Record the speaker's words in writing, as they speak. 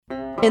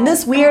In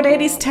this weird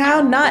 80s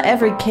town, not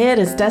every kid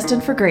is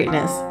destined for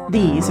greatness.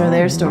 These are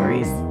their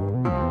stories.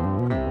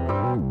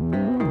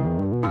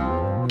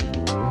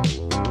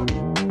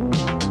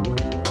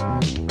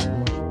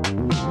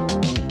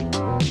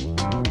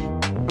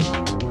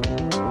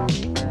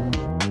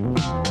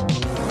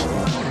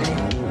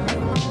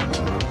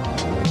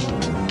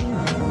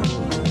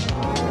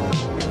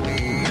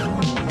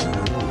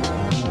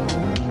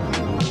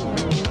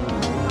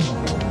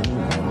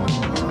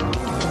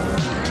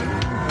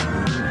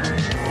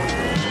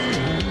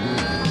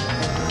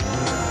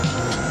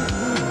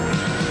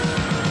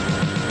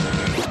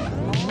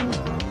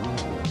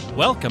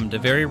 Welcome to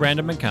Very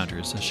Random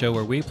Encounters, a show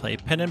where we play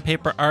pen and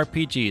paper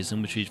RPGs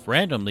in which we've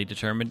randomly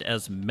determined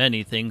as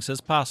many things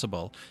as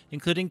possible,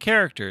 including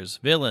characters,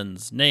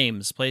 villains,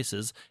 names,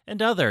 places,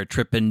 and other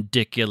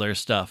trippendicular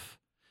stuff.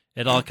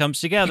 It all comes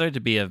together to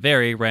be a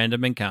very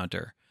random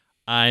encounter.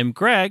 I'm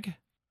Greg.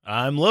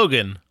 I'm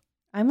Logan.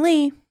 I'm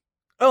Lee.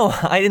 Oh,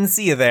 I didn't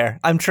see you there.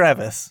 I'm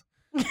Travis.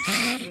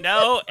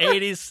 No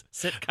 80s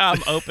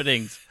sitcom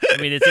openings. I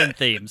mean, it's in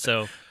theme,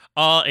 so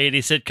all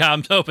 80s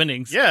sitcom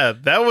openings. Yeah,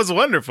 that was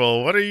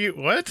wonderful. What?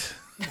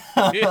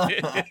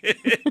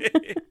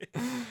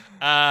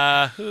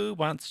 Who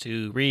wants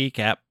to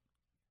recap?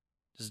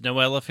 Does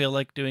Noella feel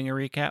like doing a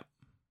recap?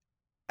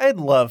 I'd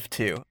love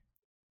to.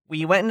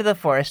 We went into the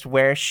forest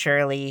where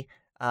Shirley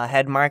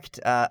had marked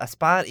a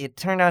spot. It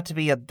turned out to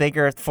be a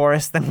bigger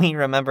forest than we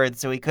remembered,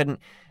 so we couldn't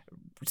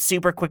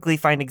super quickly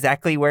find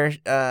exactly where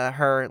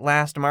her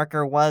last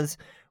marker was.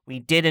 We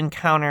did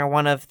encounter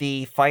one of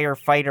the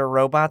firefighter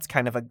robots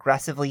kind of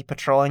aggressively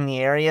patrolling the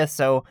area,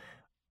 so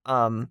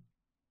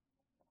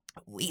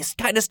we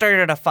kind of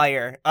started a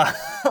fire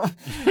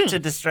to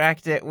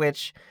distract it,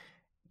 which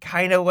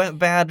kind of went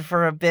bad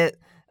for a bit,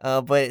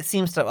 but it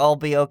seems to all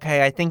be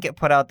okay. I think it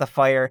put out the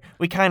fire.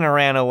 We kind of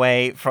ran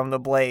away from the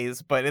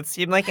blaze, but it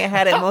seemed like it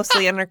had it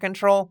mostly under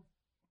control.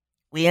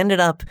 We ended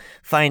up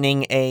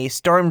finding a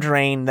storm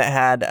drain that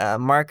had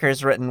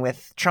markers written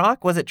with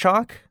chalk. Was it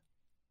chalk?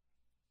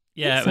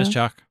 Yeah, it was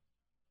chalk.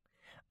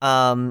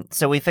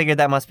 So we figured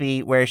that must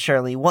be where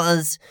Shirley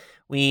was.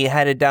 We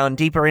headed down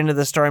deeper into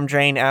the storm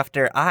drain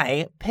after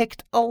I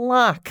picked a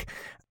lock.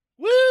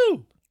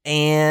 Woo!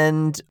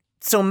 And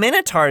so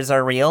minotaurs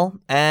are real,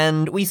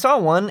 and we saw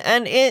one,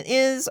 and it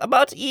is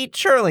about to eat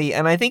Shirley,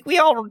 and I think we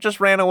all just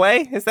ran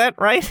away. Is that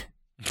right?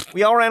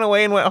 We all ran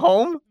away and went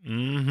home?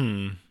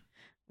 Mm-hmm.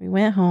 We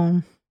went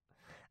home.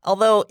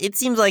 Although it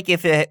seems like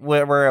if it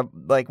were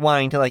like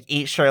wanting to like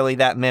eat Shirley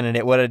that minute,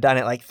 it would have done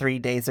it like 3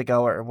 days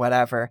ago or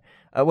whatever.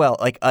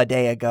 Like a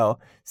day ago.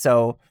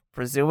 So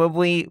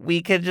presumably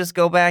we could just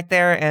go back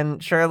there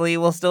and Shirley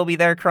will still be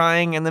there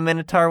crying and the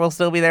Minotaur will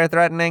still be there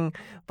threatening.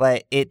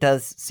 But it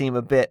does seem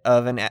a bit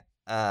of an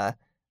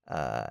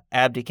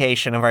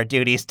abdication of our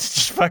duties to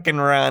just fucking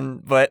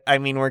run. But I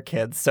mean, we're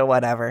kids, so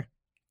whatever.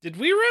 Did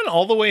we run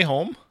all the way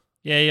home?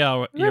 Yeah, you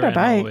Rode our ran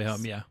all the way bikes.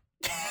 home, yeah.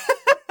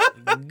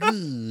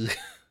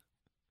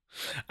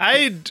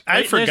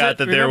 I forgot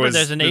that there was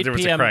there's an 8 a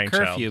p.m. crying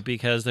curfew child.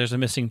 because there's a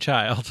missing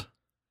child.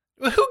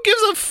 Who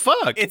gives a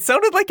fuck? It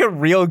sounded like a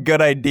real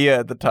good idea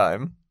at the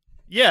time.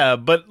 Yeah,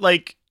 but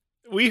like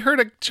we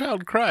heard a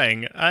child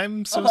crying.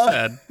 I'm so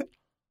sad.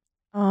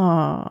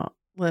 Oh,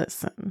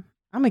 listen.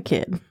 I'm a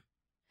kid.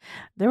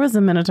 There was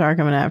a Minotaur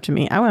coming after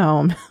me. I went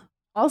home.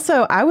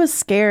 Also, I was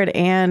scared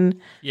and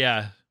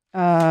Yeah,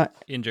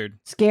 injured.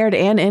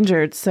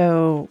 injured,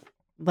 so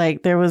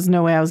like there was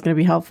no way I was going to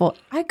be helpful.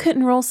 I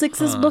couldn't roll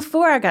sixes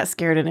before I got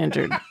scared and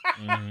injured.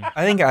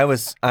 I think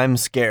I'm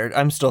scared.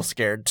 I'm still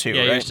scared too,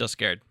 Yeah, right? you're still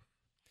scared.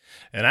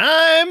 And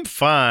I'm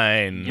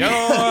fine. You're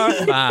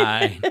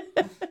fine.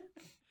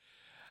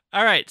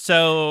 All right,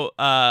 so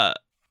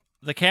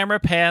the camera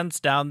pans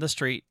down the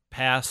street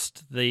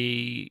past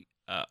the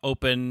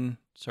open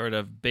sort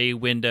of bay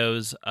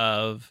windows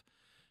of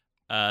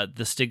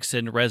the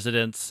Stigson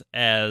residence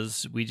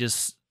as we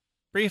just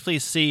briefly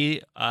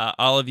see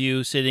all of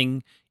you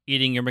sitting,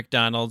 eating your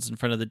McDonald's in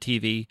front of the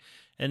TV.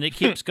 And it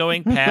keeps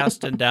going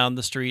past and down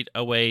the street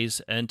a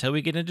ways until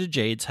we get into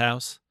Jade's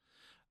house.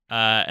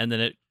 And then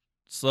it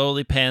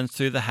slowly pans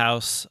through the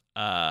house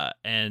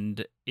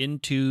and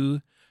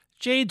into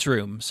Jade's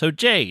room. So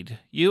Jade,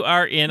 you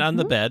are in on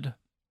the bed.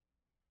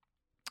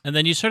 And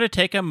then you sort of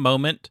take a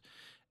moment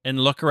and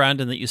look around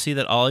and that you see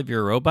that all of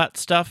your robot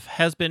stuff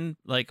has been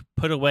like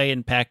put away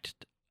and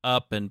packed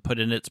up and put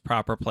in its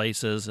proper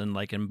places and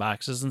like in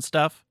boxes and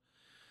stuff.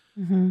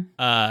 Mm-hmm.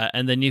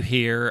 And then you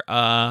hear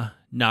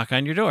knock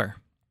on your door.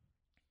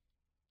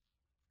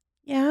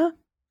 Yeah.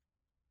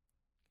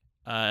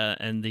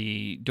 And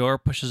the door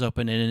pushes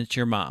open and it's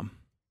your mom.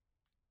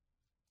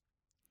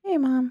 Hey,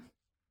 Mom.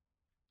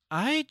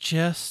 I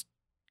just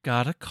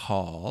got a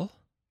call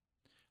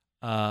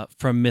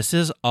from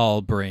Mrs.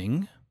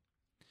 Albring,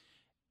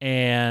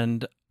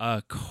 and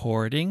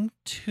according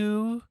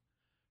to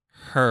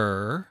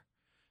her,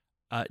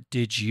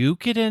 did you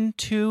get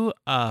into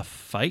a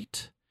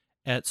fight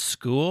at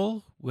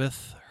school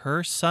with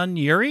her son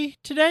Yuri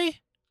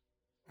today?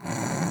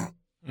 I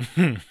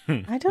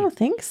don't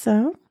think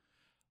so.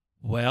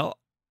 Well,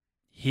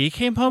 He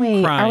came home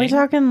Wait, crying. are we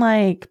talking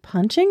like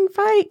punching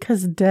fight?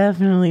 Because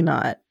definitely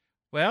not.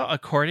 Well,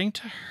 according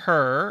to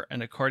her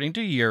and according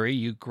to Yuri,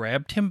 you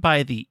grabbed him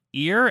by the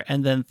ear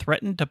and then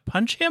threatened to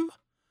punch him?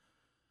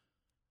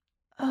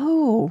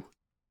 Oh.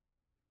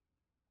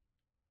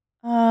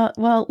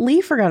 Well,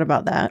 Lee forgot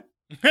about that.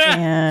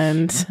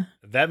 And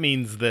That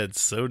means that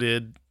so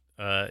did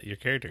your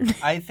character.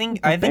 I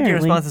think your Apparently.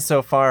 responses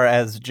so far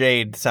as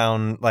Jade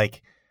sound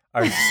like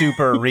are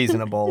super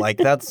reasonable. Like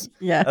that's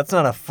yeah.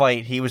 not a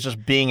fight. He was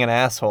just being an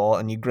asshole,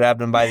 and you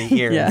grabbed him by the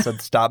ear Yeah. and said,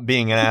 "Stop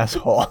being an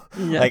asshole."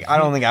 Yeah. Like I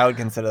don't think I would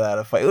consider that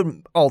a fight.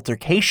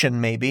 Altercation,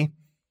 maybe.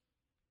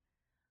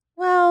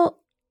 Well,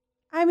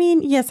 I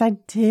mean, yes, I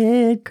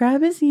did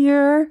grab his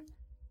ear,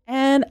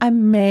 and I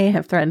may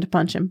have threatened to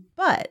punch him,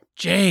 but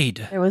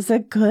Jade. there was a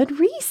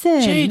good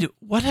reason. Jade,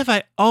 what have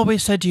I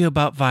always said to you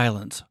about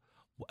violence?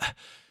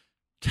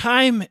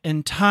 Time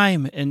and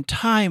time and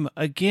time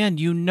again,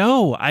 you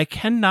know I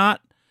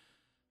cannot.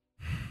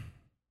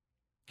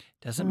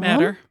 Doesn't Well,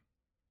 matter.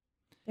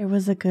 There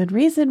was a good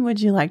reason. Would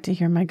you like to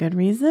hear my good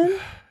reason?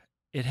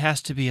 It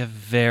has to be a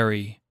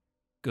very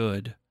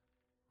good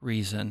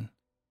reason.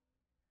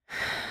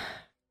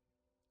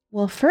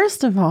 Well,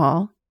 first of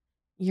all,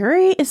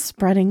 Yuri is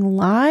spreading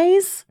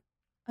lies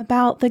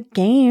about the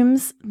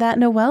games that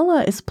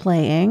Noella is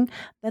playing,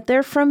 that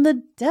they're from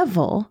the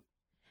devil.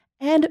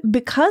 And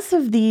because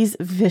of these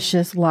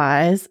vicious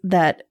lies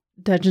that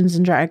Dungeons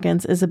and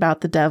Dragons is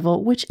about the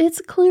devil, which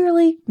it's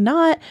clearly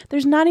not,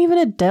 there's not even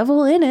a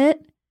devil in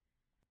it.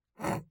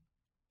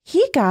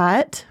 He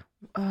got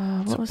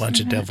There's what a was bunch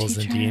the of name devils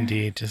in teacher?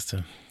 D&D, just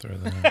to throw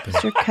that out there.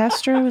 Mr.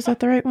 Castro, is that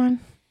the right one?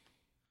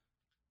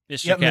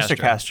 Mr. Yep, Castro. Mr.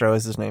 Castro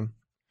is his name.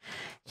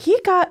 He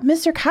got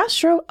Mr.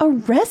 Castro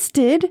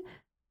arrested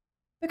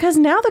because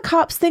now the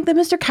cops think that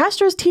Mr.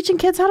 Castro is teaching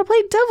kids how to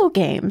play devil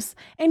games,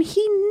 and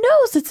he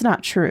knows it's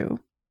not true.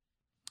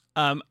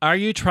 Are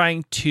you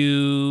trying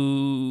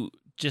to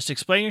just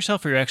explain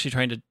yourself, or are you actually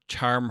trying to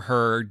charm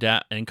her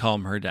down and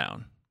calm her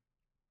down?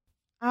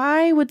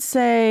 I would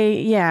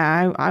say,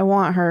 yeah, I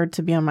want her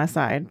to be on my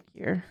side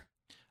here.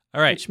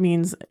 All right. Which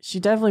means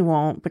she definitely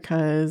won't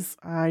because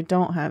I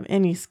don't have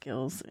any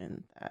skills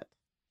in that.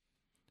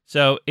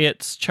 So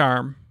it's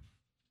charm.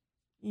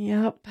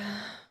 Yep.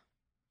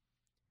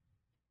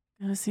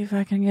 Gotta see if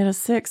I can get a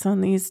 6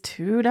 on these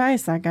 2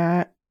 dice I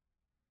got.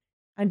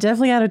 I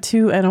definitely got a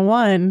 2 and a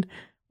 1,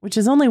 which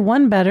is only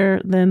 1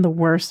 better than the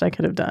worst I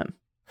could have done.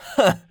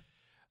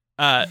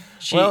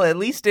 Well, at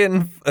least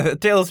in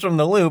Tales from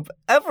the Loop,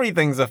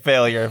 everything's a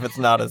failure if it's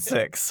not a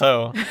 6.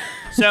 So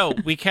So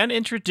we can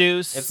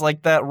introduce it's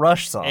like that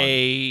Rush song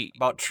a.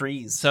 about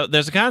trees. So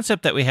there's a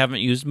concept that we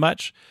haven't used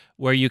much,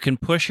 where you can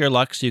push your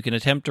luck, so you can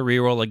attempt to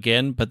reroll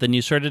again, but then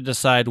you sort of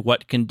decide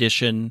what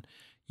condition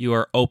you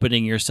are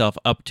opening yourself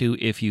up to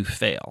if you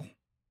fail.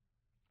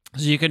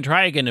 So you can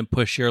try again and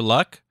push your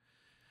luck,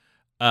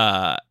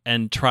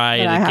 and try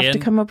But it I again. have to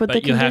come up with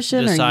but the you have condition,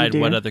 to or you decide do?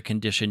 what other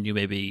condition you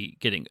may be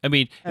getting. I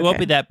mean, it won't Okay.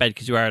 be that bad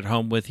because you are at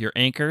home with your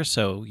anchor,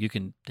 so you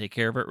can take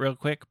care of it real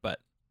quick. But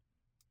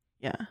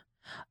Yeah.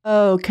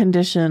 Oh,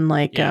 condition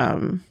like Yeah.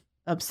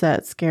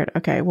 upset, scared.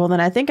 Okay. Well, then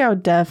I think I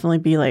would definitely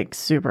be like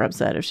super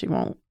upset if she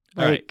won't.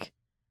 All right. Like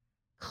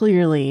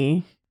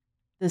clearly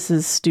this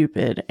is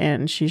stupid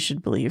and she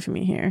should believe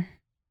me here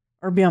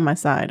or be on my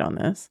side on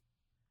this.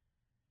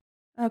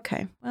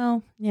 Okay.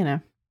 Well, you know.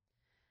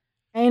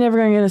 I ain't ever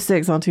going to get a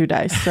 6 on 2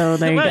 dice. So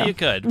there you well, go. you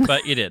could,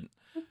 but you didn't.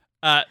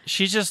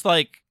 She's just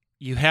like,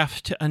 you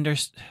have to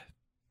understand.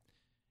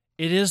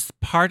 It is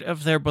part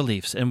of their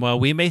beliefs, and while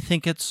we may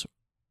think it's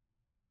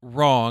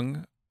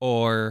wrong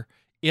or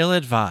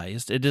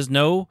ill-advised, it is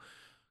no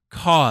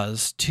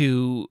cause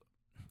to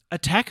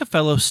attack a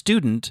fellow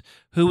student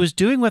who was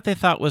doing what they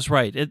thought was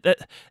right.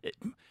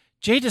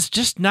 Jade is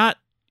just not.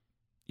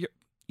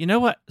 You know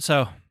what?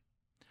 So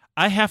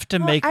I have to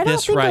make I don't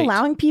this think right.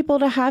 allowing people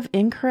to have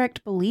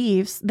incorrect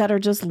beliefs that are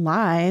just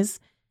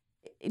lies,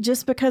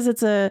 just because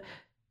it's a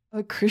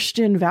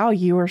Christian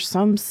value or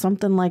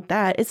something like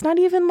that. It's not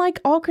even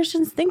like all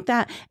Christians think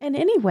that. And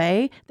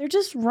anyway, they're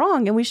just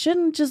wrong. And we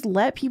shouldn't just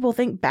let people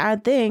think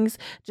bad things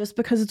just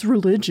because it's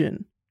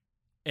religion.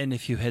 And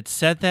if you had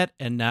said that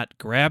and not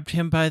grabbed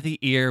him by the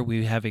ear,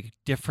 we have a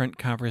different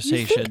You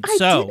conversation. think I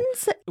So didn't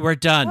say? we're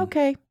done.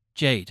 Okay,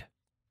 Jade.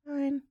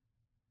 fine.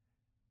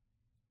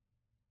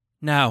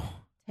 Now,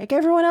 Take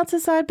everyone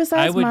else's side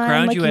besides I would mine,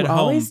 ground like you at home,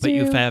 always but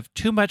you do. have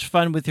too much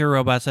fun with your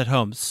robots at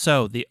home.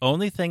 So the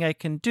only thing I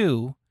can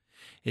do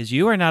is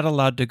you are not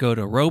allowed to go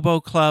to Robo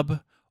Club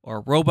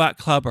or Robot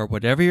Club or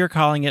whatever you're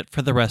calling it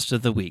for the rest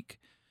of the week.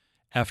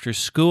 After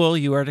school,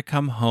 you are to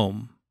come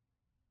home.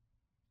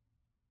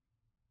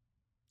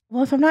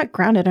 Well, if I'm not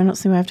grounded, I don't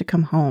see why I have to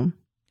come home.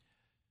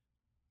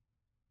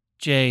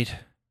 Jade,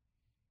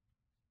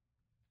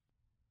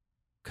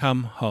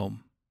 come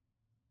home.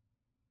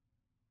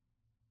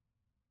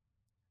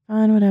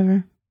 Fine,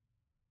 whatever.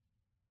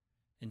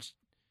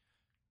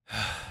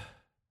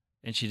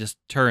 And she just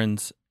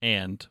turns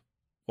and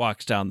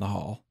walks down the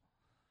hall.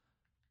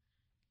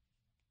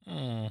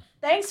 Oh,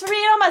 Thanks for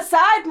being on my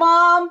side,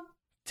 Mom.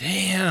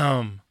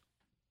 damn.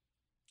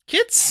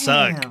 Kids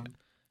suck. Damn.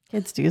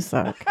 Kids do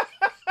suck.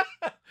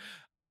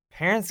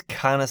 Parents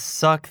kind of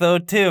suck, though,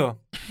 too.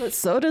 But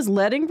so does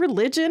letting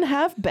religion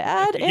have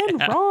bad and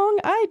Yeah. wrong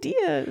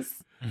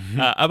ideas.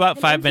 About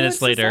And 5 minutes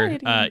influence later,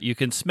 society. you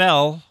can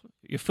smell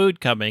your food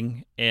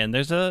coming, and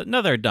there's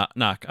another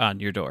knock on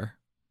your door.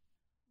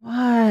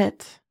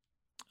 What?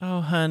 Oh,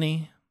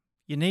 honey,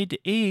 you need to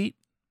eat.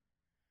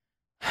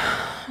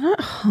 I'm not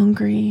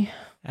hungry.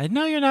 I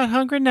know you're not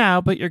hungry now,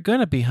 but you're going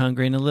to be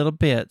hungry in a little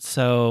bit.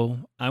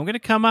 So I'm going to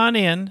come on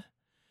in,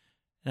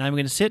 and I'm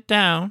going to sit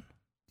down,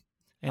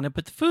 and I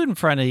put the food in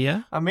front of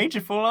you, I made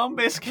you full-on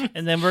biscuit.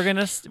 and then we're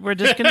just going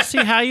to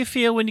see how you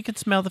feel when you can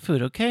smell the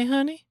food. Okay,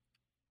 honey?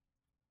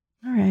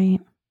 All right.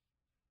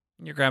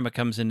 Your grandma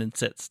comes in and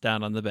sits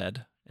down on the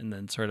bed, and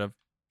then sort of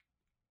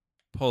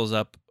pulls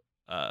up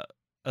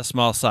a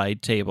small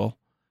side table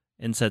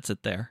and sets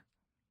it there.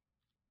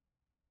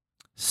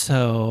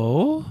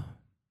 So,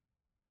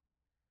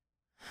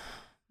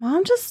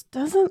 Mom just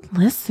doesn't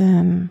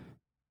listen.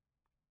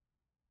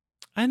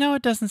 I know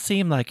it doesn't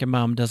seem like your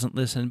mom doesn't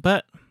listen,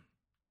 but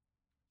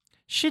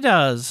she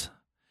does.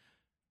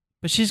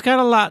 But she's got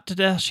a lot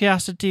she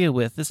has to deal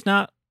with. It's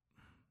not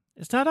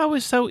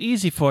always so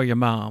easy for your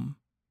mom.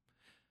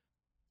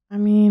 I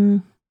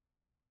mean,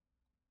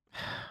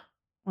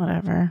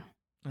 whatever.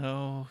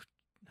 Oh,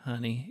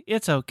 honey,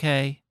 it's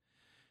okay.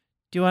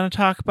 Do you want to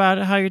talk about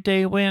it, how your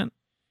day went?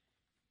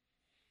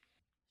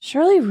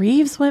 Shirley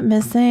Reeves went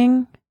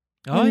missing.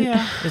 Oh,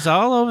 yeah. It's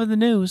all over the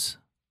news.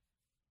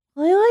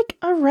 They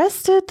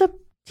arrested the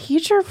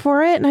teacher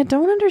for it, and I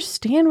don't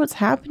understand what's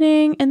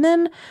happening. And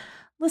then,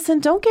 listen,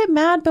 don't get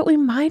mad, but we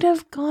might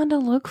have gone to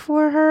look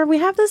for her. We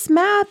have this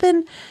map,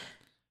 and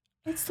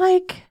it's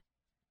like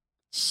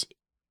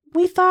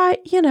we thought,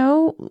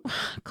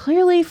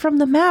 clearly from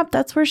the map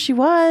that's where she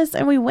was,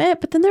 and we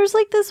went. But then there's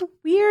this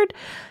weird.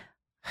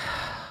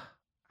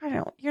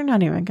 You're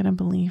not even gonna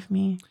believe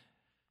me.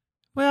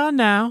 Well,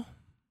 now,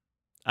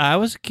 I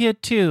was a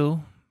kid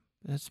too.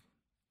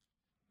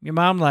 Your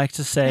mom likes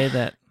to say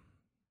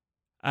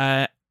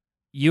that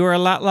you were a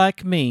lot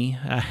like me.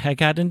 I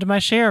got into my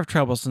share of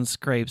troubles and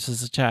scrapes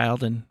as a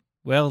child, and,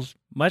 well,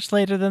 much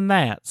later than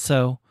that.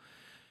 So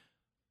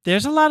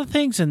there's a lot of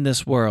things in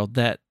this world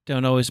that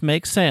don't always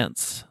make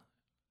sense.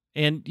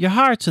 And your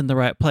heart's in the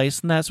right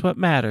place, and that's what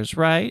matters,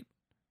 right?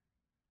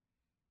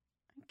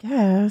 I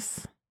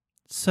guess.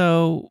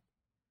 So,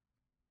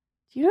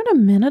 Do you know what a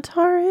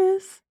minotaur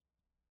is?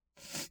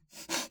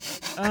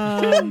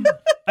 I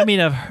mean,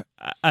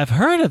 I've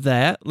heard of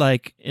that,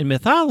 like in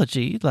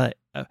mythology, but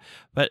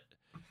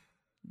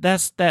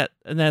that's not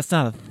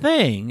a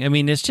thing. I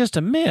mean, it's just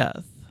a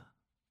myth.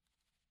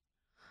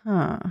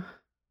 Huh.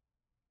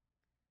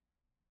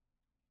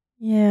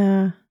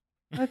 Yeah.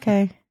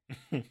 Okay.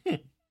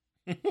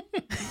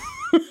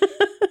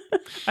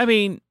 I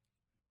mean,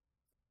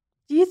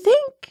 Do you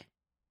think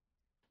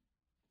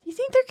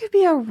there could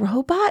be a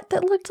robot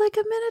that looked like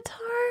a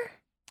minotaur?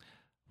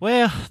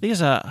 well,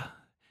 these are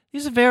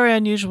very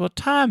unusual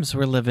times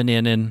we're living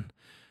in, and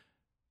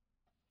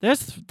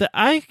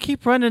I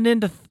keep running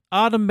into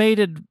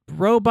automated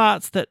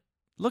robots that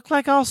look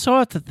like all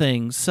sorts of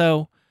things.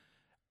 So,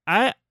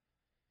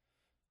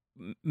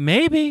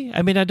 maybe.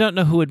 I mean, I don't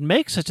know who would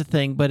make such a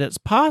thing, but it's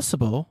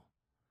possible.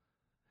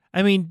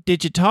 I mean,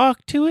 did you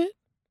talk to it?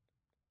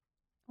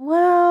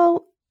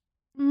 Well,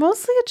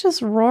 mostly it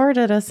just roared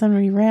at us and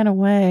we ran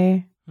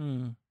away.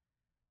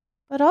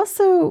 But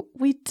also,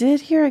 we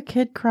did hear a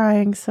kid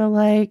crying, so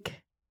I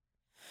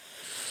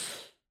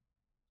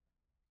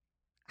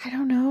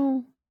don't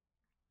know.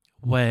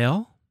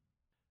 Well,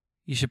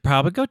 you should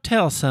probably go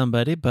tell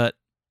somebody, but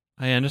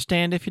I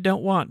understand if you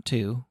don't want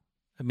to.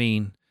 I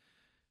mean,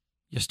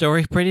 your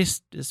story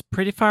is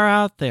pretty far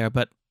out there,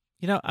 but,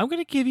 I'm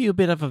going to give you a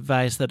bit of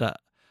advice that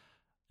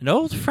an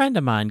old friend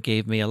of mine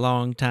gave me a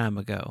long time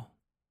ago.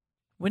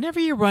 Whenever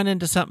you run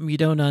into something you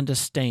don't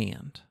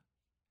understand,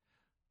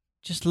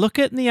 just look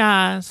it in the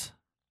eyes,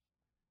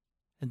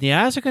 and the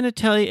eyes are going to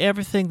tell you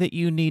everything that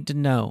you need to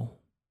know.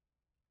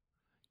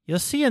 You'll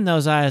see in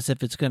those eyes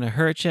if it's going to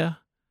hurt you,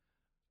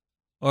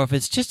 or if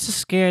it's just as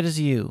scared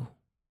as you.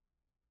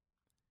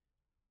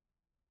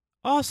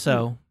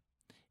 Also,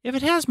 if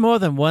it has more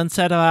than one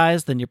set of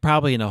eyes, then you're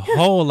probably in a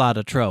whole lot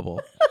of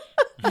trouble.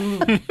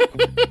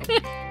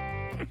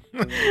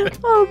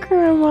 Oh,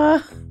 Grandma.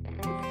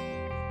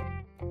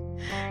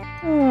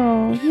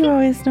 Oh, you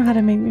always know how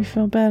to make me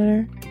feel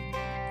better.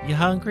 You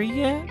hungry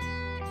yet?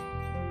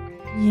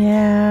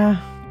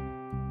 Yeah.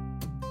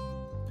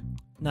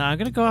 Now, I'm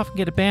going to go off and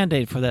get a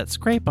Band-Aid for that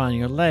scrape on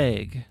your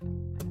leg. It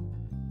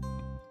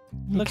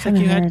Looks like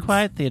kinda you had hurts.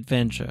 quite the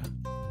adventure.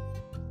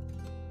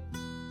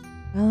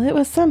 Well, it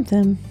was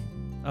something.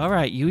 All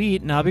right, you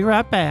eat, and I'll be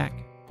right back.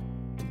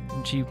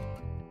 And she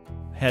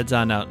heads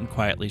on out and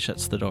quietly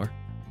shuts the door.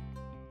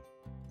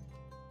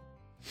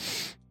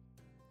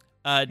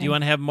 Do you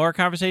want to have more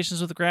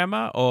conversations with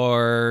Grandma,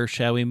 or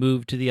shall we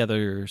move to the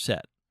other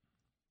set?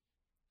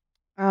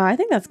 I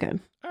think that's good.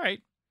 All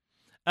right.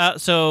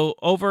 So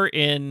over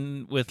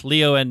with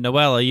Leo and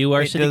Noella, you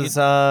are Wait, sitting.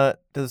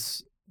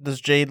 does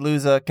Does Jade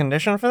lose a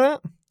condition for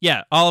that?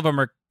 Yeah, all of them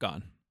are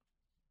gone.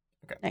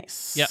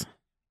 Nice. Yep.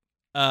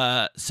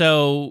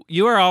 So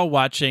you are all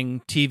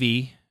watching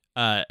TV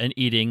and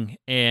eating,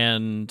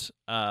 and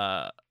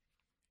Leo.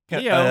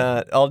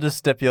 I'll just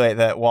stipulate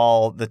that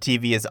while the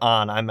TV is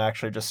on, I'm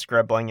actually just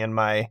scribbling in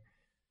my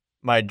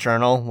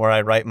journal where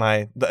I write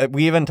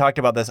we even talked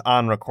about this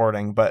on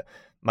recording, but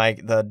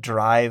the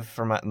drive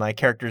for my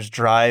character's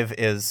drive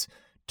is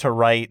to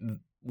write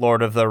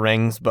Lord of the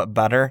Rings, but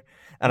better.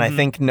 And I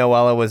think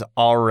Noella was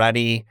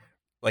already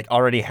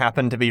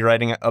happened to be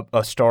writing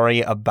a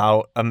story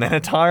about a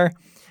Minotaur.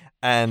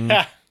 And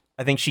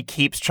I think she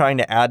keeps trying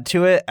to add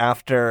to it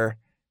after,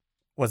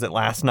 was it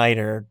last night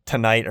or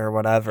tonight or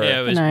whatever? Yeah,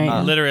 it was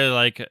Tonight. literally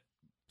like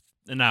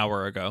an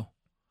hour ago.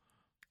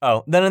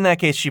 Oh, then in that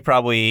case, she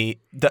probably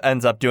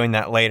ends up doing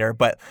that later.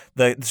 But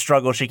the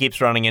struggle she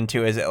keeps running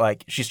into is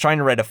she's trying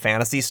to write a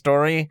fantasy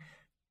story,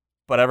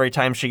 but every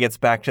time she gets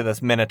back to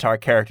this Minotaur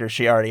character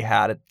she already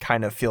had, it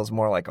kind of feels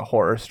more like a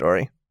horror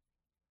story.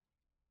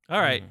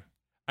 All right.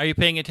 Are you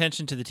paying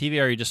attention to the TV,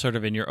 or are you just sort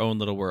of in your own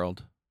little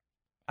world?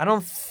 I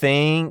don't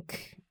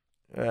think.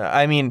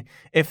 I mean,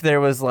 if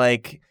there was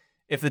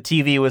if the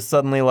TV was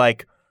suddenly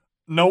like,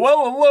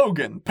 Noella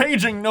Logan,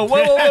 paging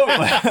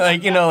Noella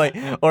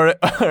Logan, or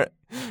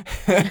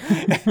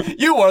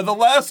you are the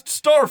last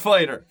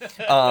starfighter.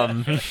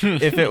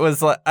 If it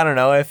was I don't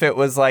know, if it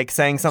was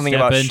saying something Step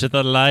about into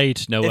the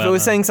light, Noella. if it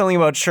was saying something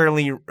about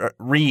Shirley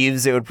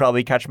Reeves, it would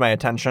probably catch my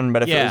attention.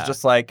 But if it was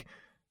just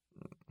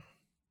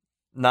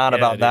not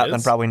about that,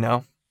 then probably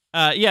no.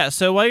 Yeah,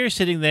 so while you're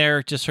sitting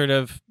there just sort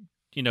of,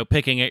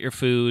 picking at your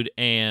food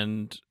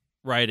and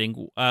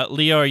writing,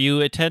 Leo, are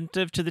you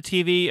attentive to the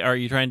TV? Are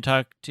you trying to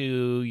talk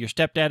to your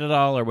stepdad at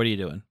all, or what are you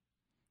doing?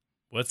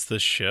 What's the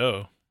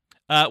show?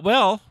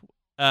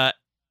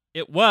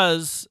 It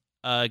was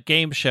a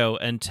game show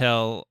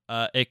until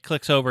it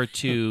clicks over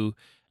to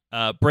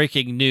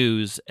breaking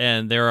news,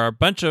 and there are a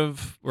bunch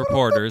of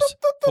reporters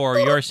for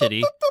your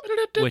city,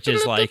 which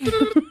is like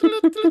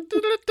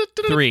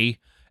 3,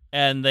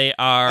 and they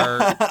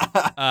are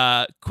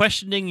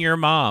questioning your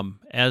mom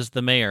as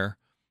the mayor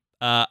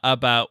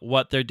about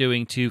what they're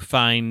doing to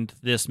find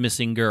this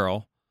missing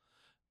girl.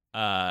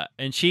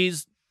 And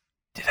she's...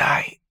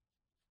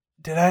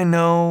 Did I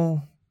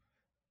know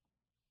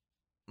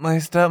my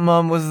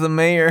stepmom was the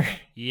mayor?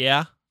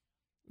 Yeah.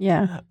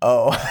 Yeah.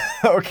 Oh,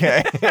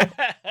 okay.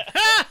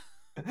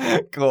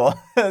 Cool.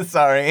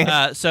 Sorry.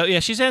 So yeah,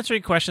 she's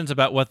answering questions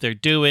about what they're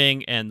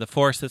doing and the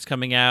force that's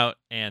coming out,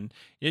 and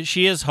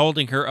she is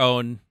holding her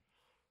own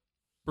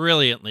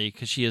brilliantly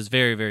because she is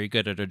very, very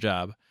good at her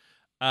job.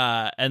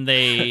 And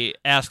they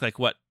ask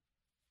what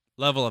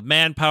level of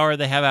manpower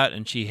they have out,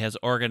 and she has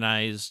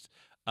organized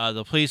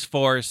the police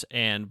force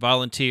and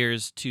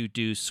volunteers to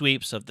do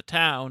sweeps of the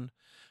town.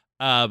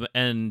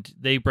 And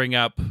they bring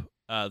up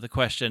the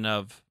question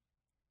of,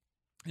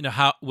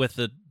 how with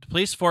the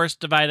police force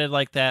divided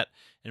like that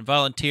and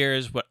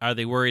volunteers, what are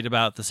they worried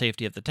about the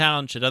safety of the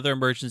town? Should other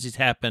emergencies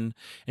happen?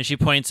 And she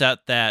points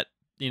out that,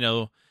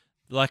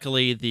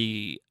 luckily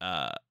the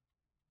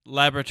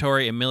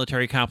laboratory and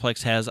military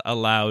complex has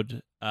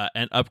allowed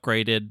and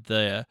upgraded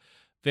the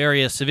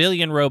various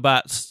civilian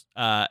robots.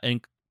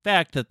 In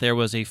fact, that there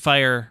was a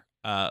fire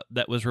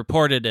that was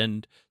reported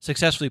and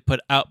successfully put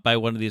out by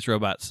one of these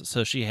robots.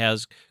 So she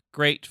has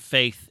great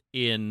faith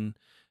in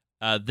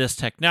this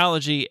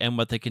technology and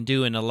what they can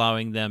do in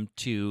allowing them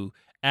to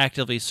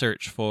actively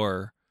search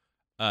for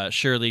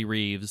Shirley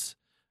Reeves.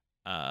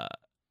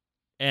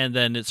 And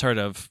then it sort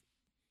of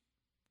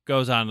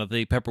goes on.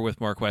 They pepper with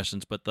more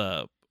questions, but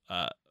the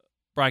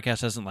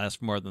broadcast doesn't last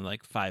for more than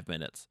 5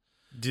 minutes.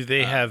 Do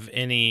they have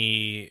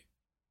any...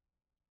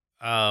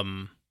 Are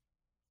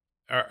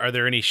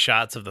there any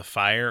shots of the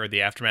fire or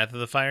the aftermath of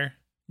the fire?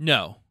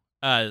 No.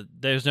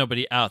 There's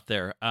nobody out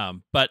there.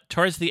 But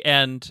towards the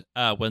end,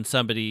 when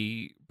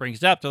somebody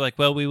brings it up, they're like,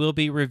 well, we will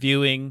be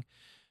reviewing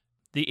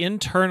the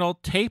internal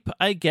tape,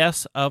 I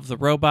guess, of the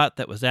robot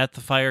that was at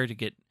the fire to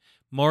get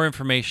more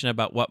information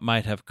about what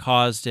might have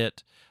caused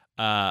it.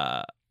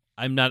 I'm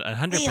not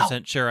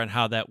 100% sure on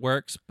how that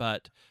works,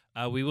 but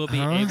we will be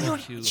able to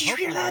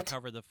hopefully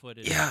recover the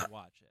footage and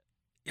watch it.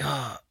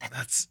 Yeah,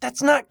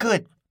 That's not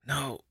good.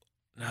 No.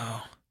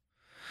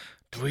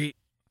 Do we...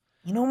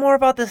 You know more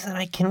about this than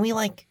I. Can we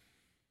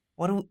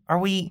are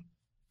we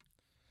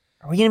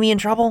gonna be in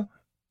trouble?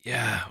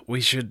 Yeah, we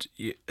should...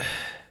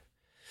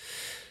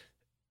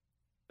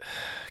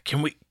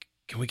 Can we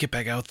get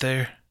back out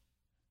there?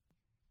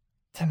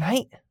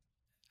 Tonight?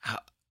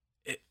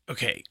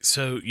 Okay,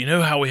 so you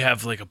know how we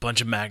have a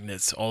bunch of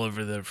magnets all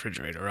over the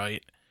refrigerator,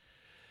 right?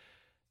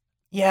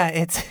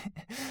 Yeah,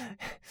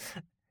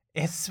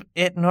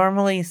 it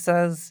normally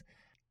says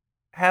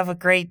have a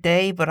great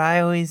day, but I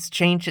always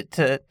change it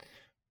to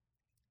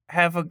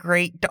have a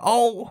great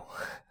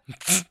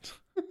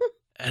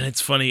And it's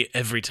funny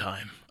every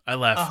time. I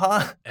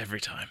laugh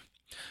every time.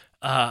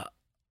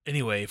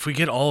 Anyway, if we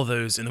get all of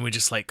those and then we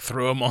just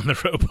throw them on the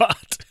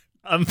robot,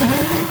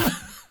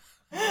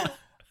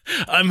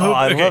 I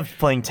love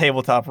playing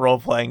tabletop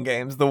role-playing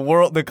games. The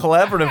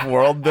collaborative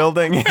world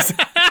building is...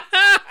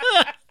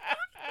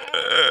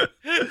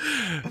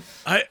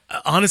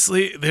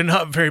 Honestly, they're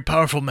not very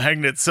powerful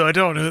magnets, so I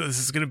don't know if this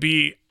is going to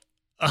be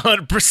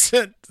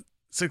 100%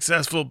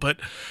 successful, but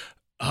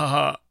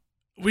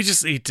we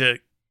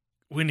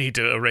need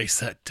to erase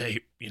that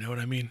tape. You know what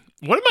I mean?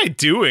 What am I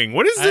doing?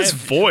 What is this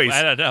voice?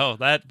 I don't know.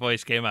 That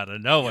voice came out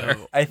of nowhere.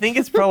 I think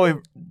it's probably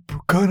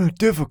kind of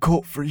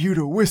difficult for you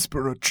to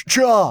whisper a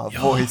jaw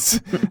voice.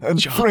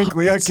 And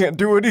frankly, I can't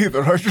do it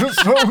either. I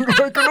just sound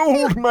like an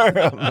old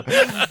man.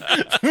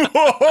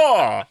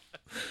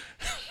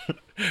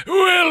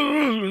 Well,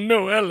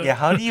 Noella. Yeah,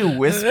 how do you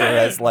whisper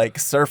as, like,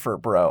 Surfer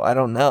Bro? I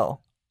don't know.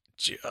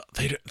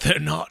 They're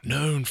not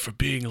known for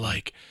being,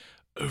 like,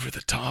 over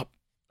the top,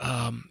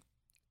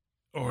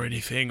 or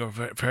anything, or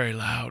very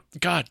loud.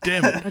 God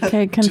damn it.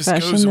 Okay,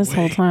 confession, this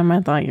whole time I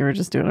thought you were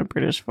just doing a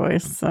British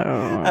voice, so...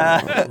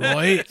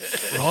 Right?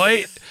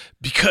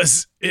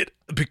 Because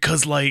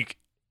like,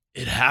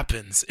 it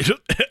happens.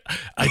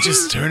 I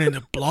just turn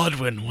into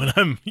Blodwyn when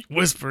I'm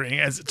whispering,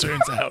 as it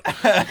turns out.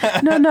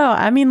 No,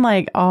 I mean,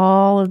 like,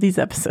 all of these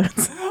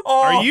episodes.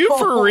 Are you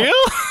for real?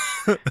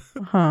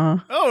 Huh.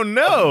 Oh,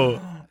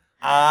 no.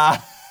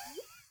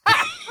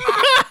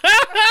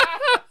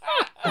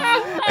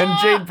 And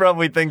Jade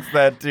probably thinks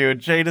that too.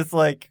 Jade is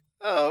like,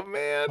 oh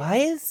man, why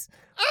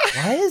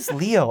is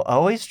Leo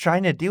always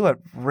trying to do a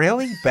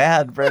really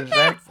bad British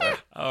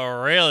accent?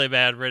 A really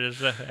bad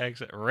British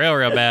accent.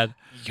 Real bad.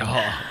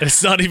 Y'all,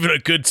 it's not even a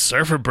good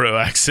Surfer Bro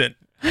accent.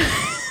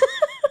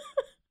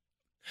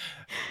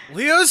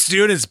 Leo's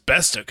doing his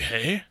best,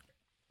 okay?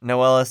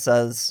 Noella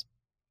says,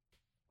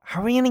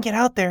 how are we going to get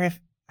out there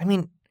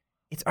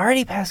it's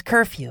already past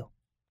curfew.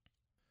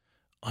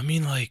 I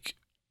mean, like,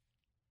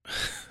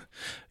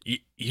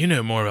 you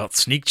know more about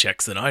sneak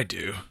checks than I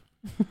do.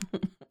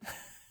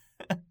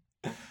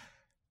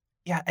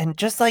 Yeah, and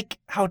just like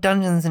how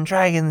Dungeons and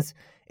Dragons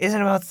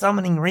isn't about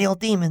summoning real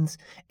demons,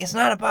 it's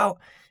not about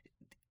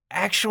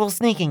actual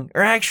sneaking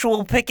or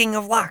actual picking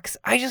of locks.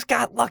 I just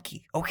got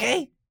lucky,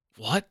 okay?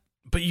 What?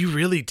 But you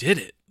really did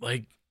it.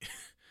 Like,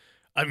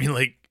 I mean,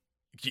 like,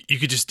 you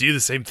could just do the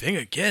same thing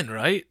again,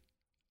 right?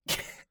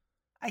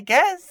 I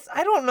guess.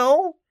 I don't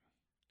know.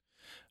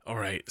 All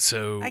right,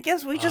 so... I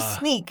guess we just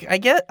sneak. I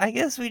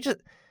guess we just...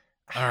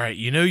 All right,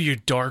 you know your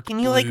dark Can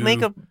you, like,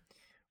 make a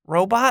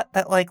robot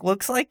that, like,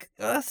 looks like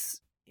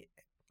us?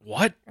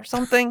 What? Or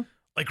something?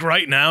 Like,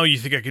 right now, you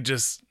think I could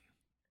just...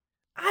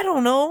 I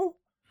don't know.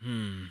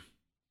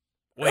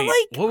 Wait,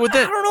 like, what would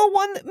that... I don't know,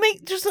 one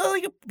that just,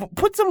 like,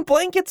 put some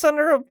blankets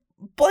under a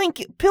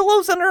blanket,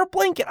 pillows under a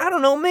blanket. I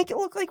don't know, make it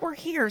look like we're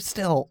here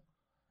still.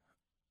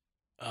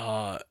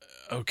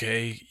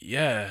 Okay,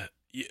 yeah.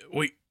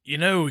 Wait, you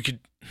know, we could...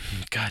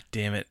 God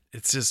damn it.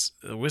 It's just,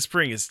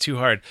 whispering is too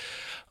hard.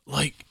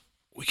 Like,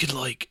 we could,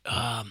 like,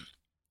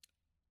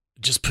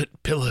 just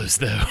put pillows,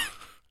 though.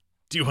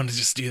 Do you want to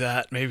just do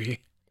that,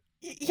 maybe?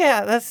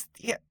 Yeah, that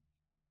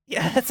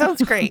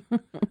sounds great.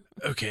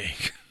 Okay.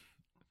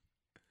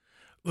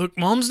 Look,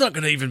 Mom's not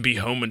gonna even be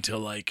home until,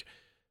 like,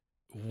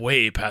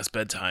 way past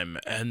bedtime,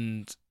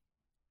 and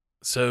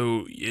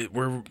so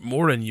we're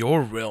more in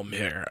your realm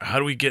here. How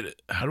do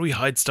we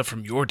hide stuff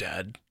from your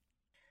dad?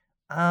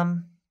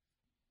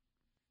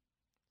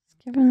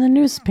 Give him the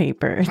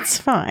newspaper. It's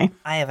fine.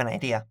 I have an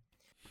idea.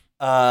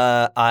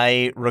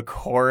 I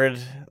record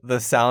the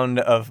sound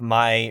of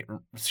my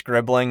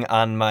scribbling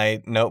on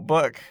my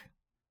notebook.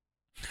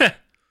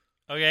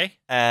 Okay.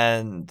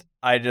 And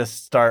I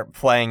just start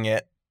playing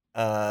it.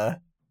 I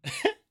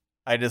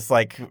just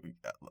like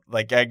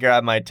I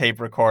grab my tape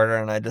recorder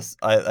and I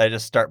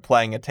just start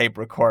playing a tape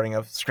recording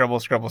of scribble,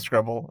 scribble,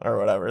 scribble or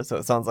whatever. So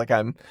it sounds like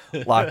I'm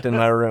locked in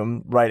my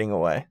room writing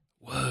away.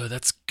 Whoa,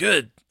 that's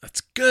good. That's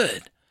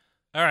good.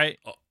 All right.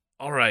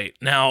 All right.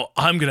 Now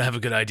I'm going to have a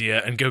good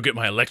idea and go get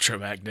my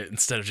electromagnet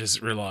instead of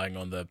just relying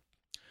on the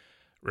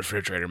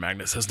refrigerator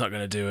magnets. That's not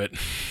going to do it.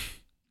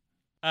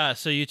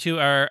 So you two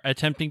are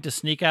attempting to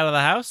sneak out of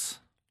the house?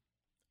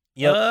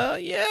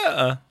 Yep.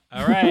 Yeah.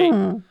 All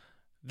right.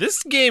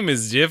 This game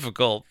is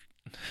difficult.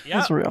 Yeah.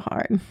 It's real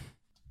hard.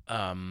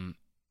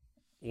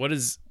 What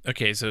is...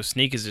 Okay, so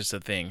sneak is just a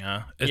thing,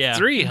 huh? It's Yeah.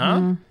 3, huh?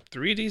 Mhm.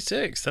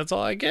 3d6. That's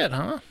all I get,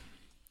 huh?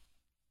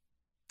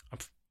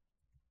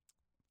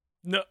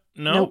 No.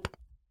 Nope.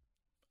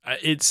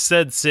 It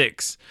said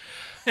 6.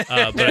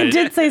 But It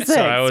did say 6. So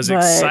I was but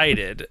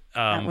excited.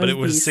 that But it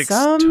was was the 6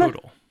 sum.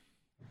 total.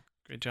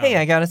 Good job. Hey,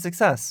 I got a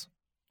success.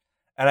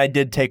 And I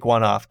did take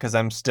one off because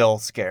I'm still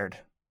scared.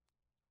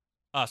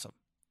 Awesome.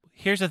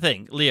 Here's the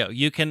thing, Leo,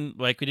 you can,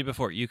 like we did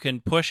before, you can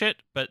push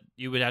it, but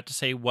you would have to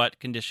say what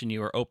condition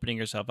you are opening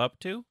yourself up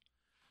to.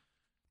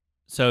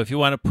 So if you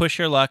want to push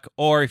your luck,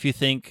 or if you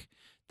think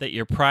that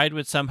your pride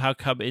would somehow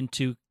come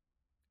into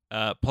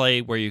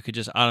play where you could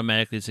just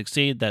automatically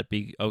succeed, that'd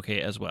be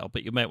okay as well.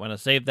 But you might want to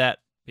save that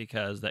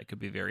because that could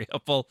be very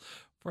helpful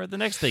for the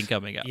next thing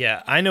coming up.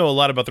 Yeah, I know a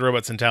lot about the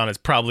robots in town. It's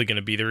probably going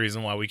to be the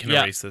reason why we can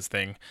erase this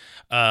thing.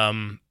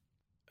 I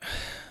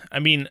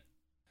mean,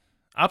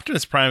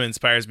 Optimus Prime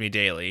inspires me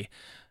daily.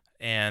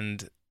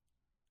 and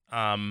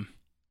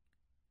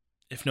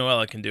if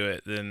Noella can do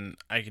it, then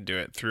I can do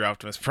it through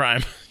Optimus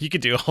Prime. You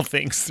can do all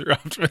things through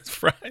Optimus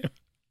Prime.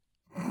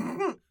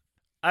 All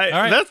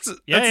right. That's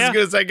as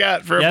good as I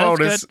got for a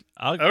bonus.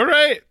 All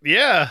right,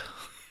 yeah,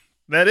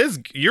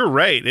 you're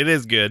right. It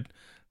is good.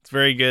 It's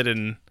very good,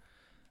 and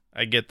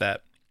I get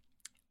that.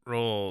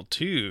 Roll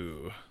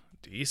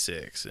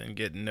 2d6 and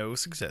get no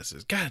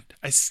successes. God,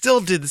 I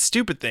still did the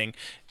stupid thing.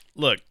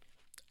 Look,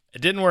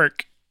 it didn't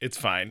work. It's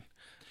fine.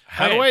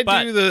 How do I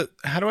do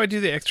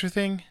the extra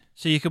thing?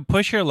 So you can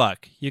push your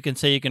luck. You can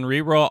say you can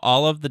re-roll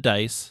all of the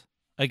dice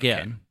again.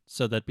 Okay.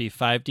 So that'd be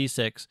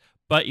 5d6.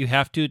 But you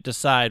have to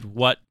decide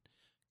what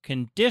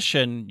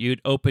condition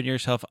you'd open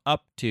yourself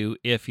up to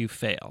if you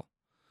fail.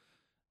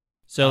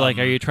 So, are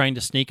you trying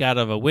to sneak out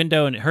of a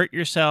window and hurt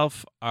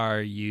yourself? Are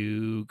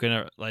you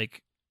gonna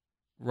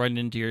run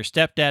into your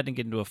stepdad and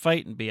get into a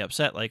fight and be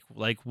upset? Like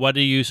what are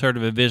you sort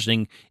of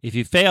envisioning if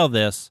you fail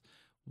this?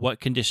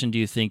 What condition do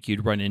you think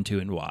you'd run into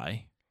and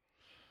why?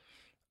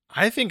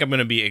 I think I'm going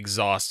to be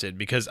exhausted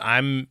because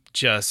I'm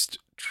just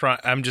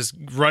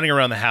running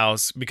around the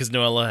house because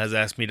Noella has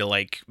asked me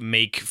to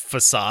make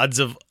facades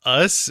of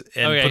us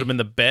and put them in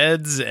the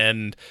beds,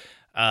 and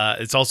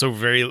it's also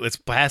it's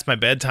past my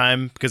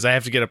bedtime because I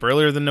have to get up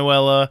earlier than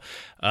Noella.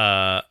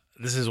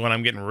 This is when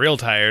I'm getting real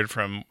tired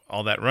from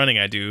all that running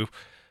I do.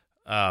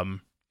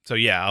 So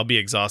yeah, I'll be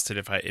exhausted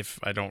if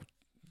I don't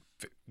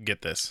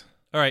get this.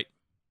 All right.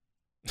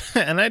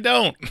 And I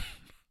don't.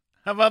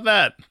 How about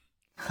that?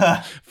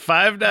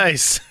 5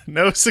 dice,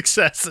 no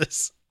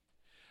successes.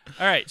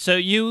 All right, so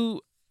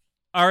you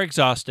are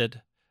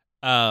exhausted.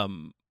 As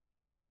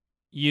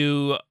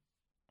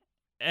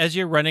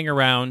you're running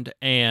around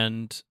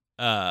and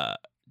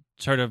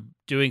sort of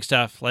doing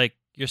stuff, like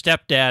your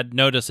stepdad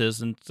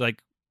notices and it's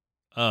like,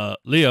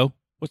 Leo,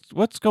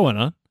 what's going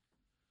on?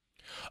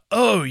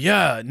 Oh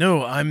yeah,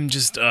 no, I'm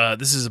just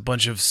this is a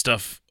bunch of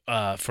stuff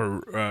for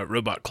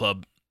Robot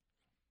Club.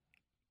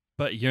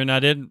 But you're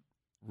not in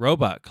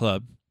Robot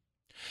Club.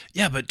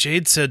 Yeah, but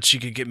Jade said she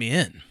could get me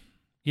in.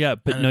 Yeah,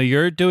 but no,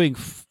 you're doing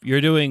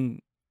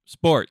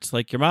sports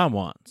like your mom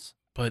wants.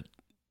 But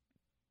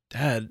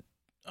Dad,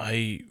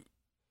 I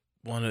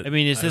want to. I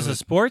mean, is this a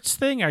sports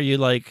thing? Are you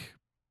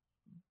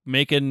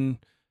making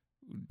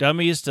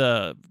dummies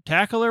to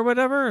tackle or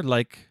whatever?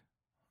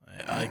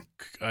 I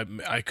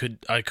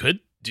could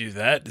do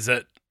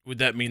that. Would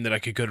that mean that I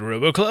could go to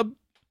Robo Club?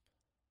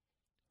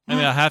 I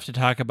mean, I'll have to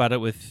talk about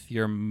it with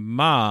your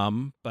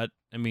mom, but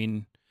I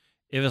mean,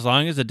 if as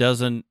long as it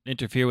doesn't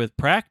interfere with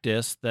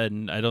practice,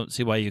 then I don't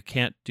see why you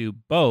can't do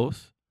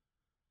both.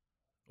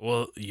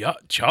 Well, yeah.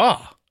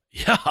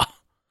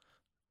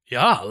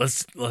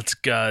 Let's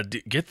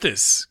get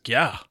this.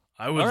 Yeah,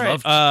 I would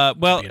love to.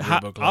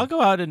 I'll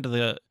go out into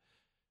the.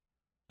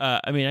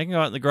 I can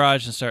go out in the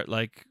garage and start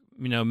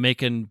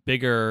making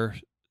bigger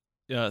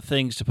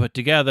things to put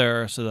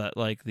together so that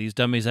these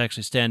dummies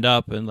actually stand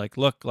up and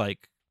look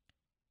like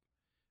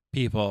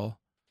people.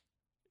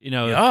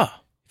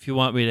 If you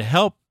want me to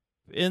help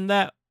in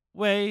that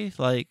way,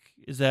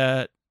 is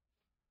that?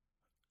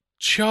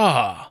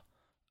 Cha.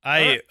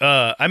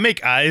 I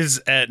make eyes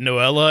at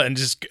Noella and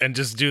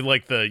just do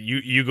the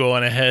you go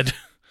on ahead.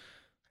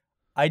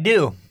 I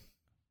do. All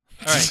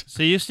right,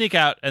 so you sneak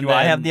out, and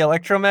I have the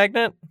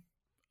electromagnet?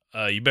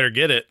 You better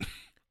get it.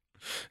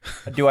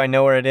 Do I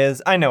know where it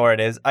is? I know where it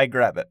is. I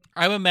grab it.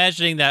 I'm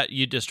imagining that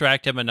you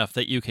distract him enough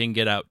that you can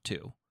get out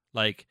too.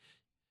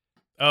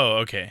 Oh,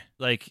 okay.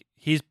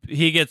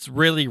 He gets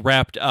really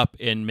wrapped up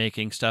in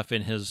making stuff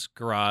in his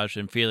garage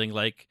and feeling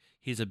like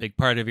he's a big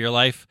part of your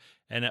life.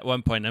 And at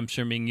one point, I'm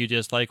assuming you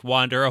just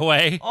wander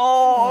away.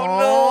 Oh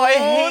no! I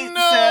hate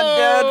sad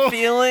dad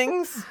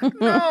feelings.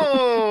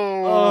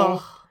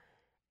 No.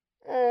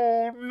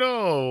 Oh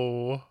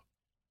no.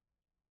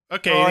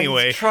 Okay.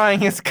 Anyway, he's trying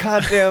his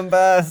goddamn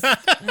best.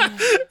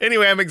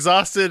 Anyway, I'm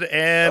exhausted,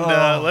 and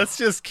let's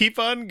just keep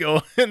on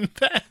going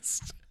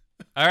fast.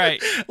 All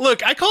right.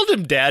 Look, I called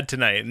him Dad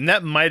tonight, and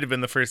that might have been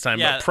the first time,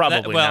 but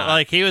probably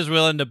not. He was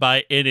willing to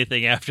buy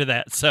anything after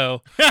that,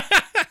 so.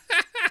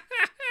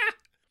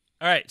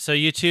 All right, so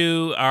you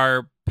two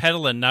are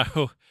pedaling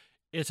now.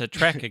 It's a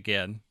trek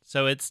again,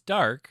 so it's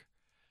dark,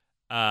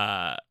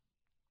 but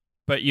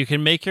you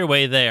can make your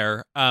way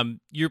there.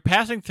 You're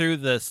passing through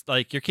this,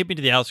 you're keeping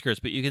to the outskirts,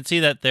 but you can see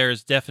that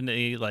there's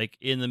definitely,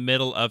 in the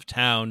middle of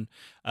town,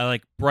 a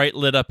bright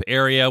lit up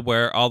area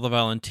where all the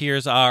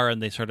volunteers are,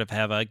 and they sort of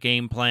have a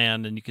game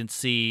plan, and you can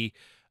see,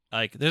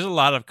 there's a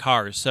lot of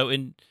cars. So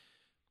in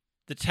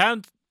the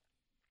town,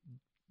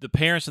 the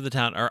parents of the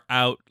town are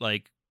out,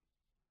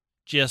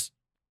 just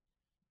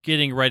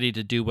getting ready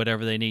to do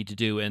whatever they need to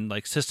do and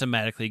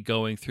systematically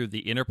going through the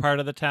inner part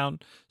of the town.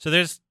 So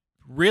there's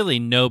really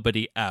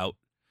nobody out.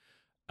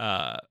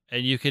 And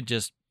you could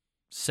just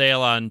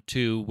sail on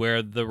to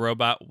where the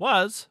robot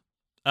was.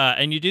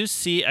 And you do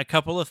see a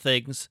couple of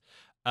things.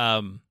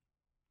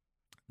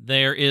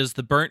 There is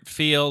the burnt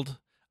field.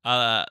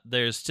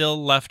 There's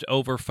still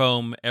leftover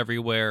foam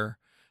everywhere.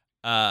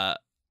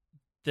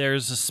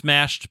 There's a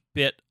smashed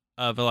bit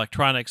of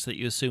electronics that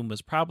you assume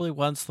was probably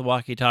once the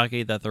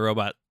walkie-talkie that the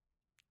robot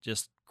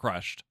just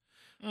crushed.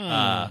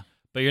 But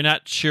you're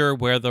not sure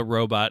where the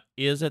robot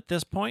is at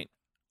this point.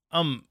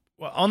 Well,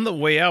 on the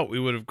way out, we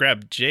would have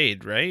grabbed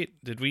Jade, right?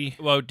 Did we?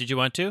 Well, did you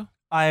want to?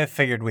 I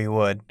figured we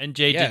would. And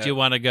Jade, Yeah. did you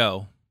want to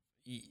go?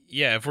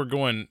 Yeah, if we're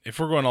going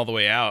all the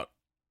way out,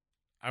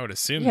 I would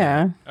assume.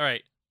 Yeah. All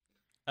right.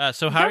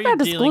 So If how are I you got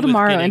to dealing school with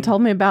tomorrow getting... and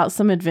told me about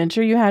some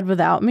adventure you had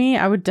without me,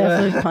 I would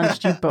definitely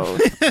punched you both.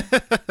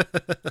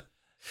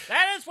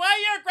 That is why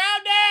you're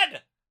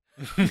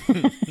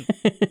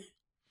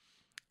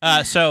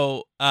grounded.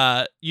 So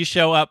you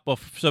show up.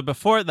 So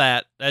before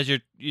that, as you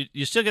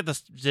still get the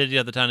city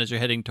of the town as you're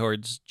heading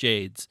towards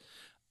Jade's.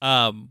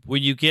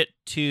 When you get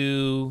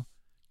to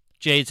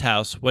Jade's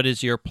house, what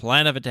is your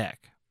plan of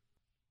attack?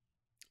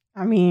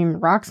 I mean,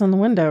 rocks on the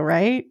window,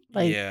 right?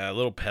 Like, yeah,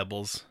 little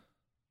pebbles.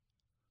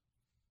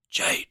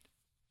 Jade.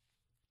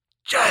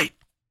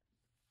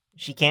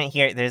 She can't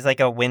hear. There's like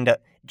a window.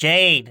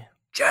 Jade.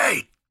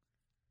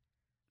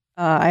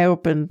 I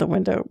opened the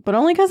window, but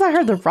only because I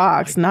heard the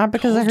rocks, not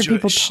because I heard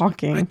people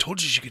talking. I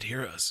told you she could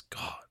hear us.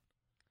 God.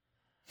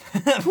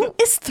 Who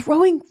is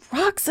throwing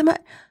rocks?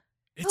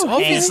 It's Oh,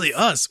 obviously yes.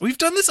 us. We've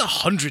done this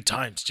 100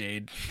 times,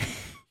 Jade.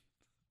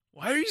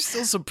 Why are you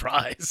still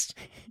surprised?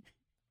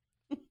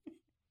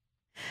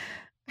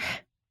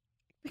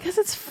 Because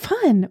it's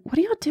fun. What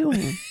are y'all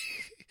doing?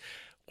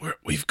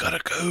 We've got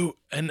to go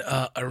and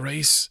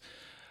erase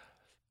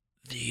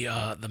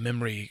the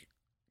memory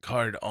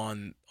card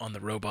on the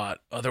robot.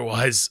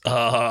 Otherwise,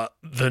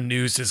 the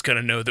news is going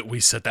to know that we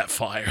set that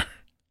fire.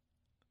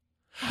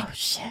 Oh,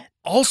 shit.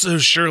 Also,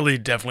 Shirley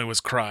definitely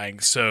was crying,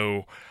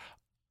 so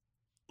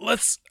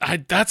that's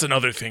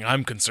another thing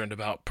I'm concerned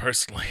about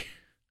personally.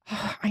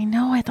 Oh, I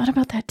know. I thought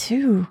about that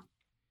too.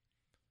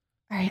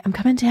 All right, I'm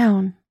coming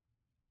down.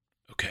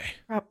 Okay.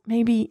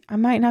 Maybe I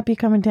might not be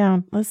coming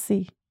down. Let's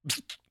see.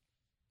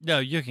 No,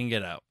 you can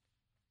get out.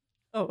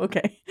 Oh,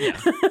 okay. Yeah.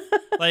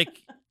 Like,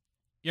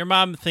 your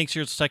mom thinks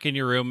you're stuck in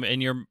your room,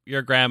 and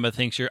your grandma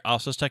thinks you're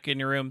also stuck in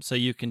your room, so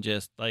you can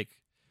just, like,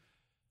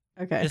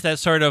 Okay. it's that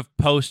sort of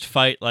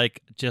post-fight,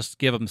 like, just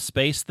give them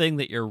space thing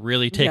that you're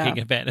really taking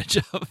advantage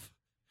of.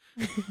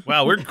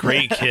 Wow, we're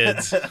great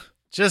kids.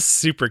 Just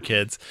super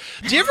kids.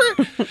 Do you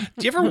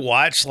ever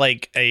watch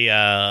like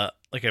a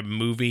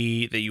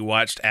movie that you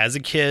watched as a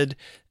kid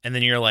and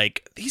then you're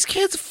like, these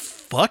kids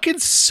fucking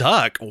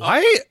suck.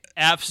 Why?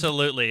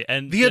 Absolutely.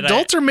 And The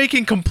adults are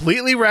making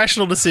completely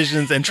rational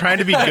decisions and trying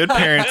to be good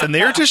parents, and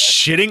they're just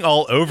shitting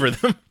all over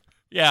them.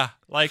 Yeah,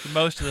 like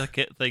most of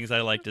the things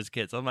I liked as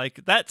kids. I'm like,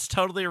 that's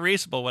totally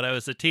reasonable when I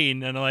was a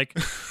teen. And I'm like,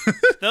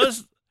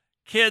 those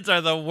kids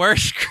are the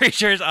worst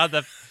creatures on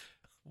the...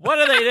 What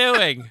are they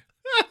doing?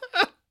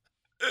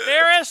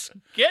 Ferris,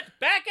 get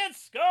back in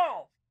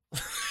school!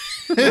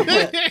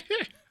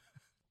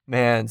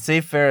 Man,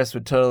 Save Ferris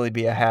would totally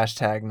be a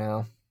hashtag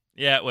now.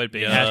 Yeah, it would be.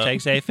 Yeah.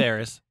 Hashtag say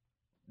Ferris.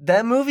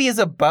 That movie is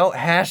about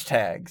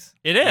hashtags.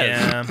 It is.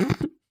 Yeah.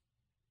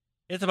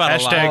 It's about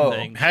a lot of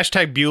things.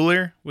 Hashtag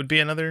Bueller would be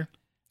another.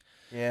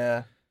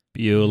 Yeah.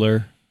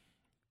 Bueller.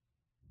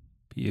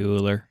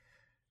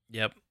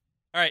 Yep.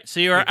 All right, so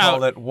you are We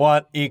call out. it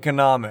what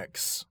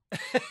economics?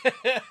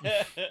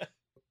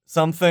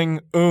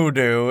 Something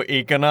Udo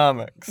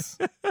economics.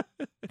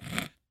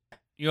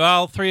 You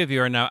all three of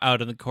you are now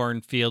out in the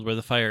cornfield where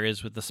the fire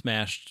is with the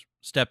smashed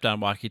stepped-on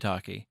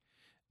walkie-talkie.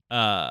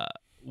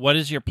 What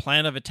is your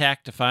plan of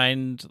attack to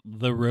find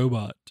the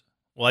robot?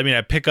 Well, I mean,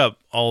 I pick up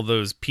all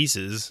those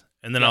pieces,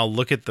 and then Yep. I'll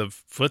look at the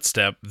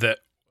footstep that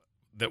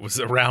was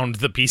around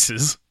the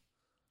pieces.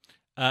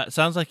 It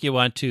sounds like you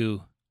want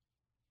to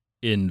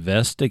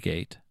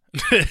investigate.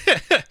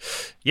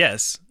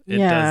 Yes, it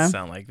Yeah. does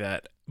sound like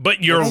that.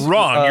 But you're Who's-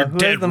 wrong. You're who's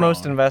dead the wrong.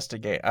 most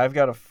investigate? I've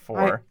got a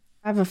 4.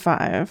 I have a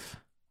 5.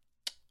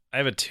 I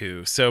have a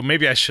 2, so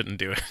maybe I shouldn't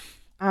do it.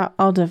 I'll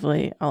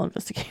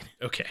investigate.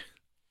 Okay.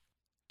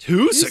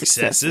 Two Two successes?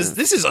 successes.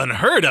 This is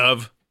unheard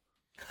of.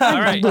 All I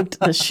right. looked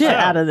the shit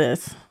out of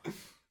this.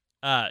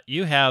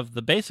 You have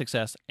the base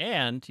success,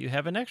 and you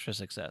have an extra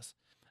success.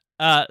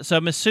 So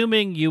I'm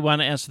assuming you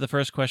want to answer the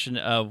first question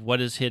of what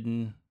is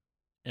hidden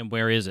and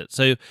where is it.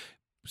 So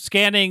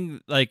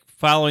scanning, like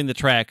following the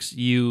tracks,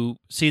 you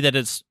see that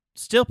it's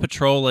still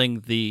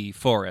patrolling the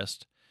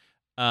forest.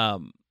 But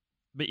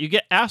you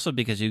get also,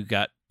 because you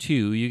got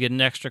 2, you get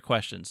an extra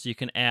question. So you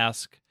can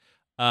ask,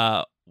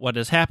 what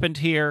has happened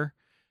here?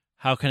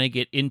 How can I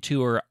get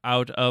into or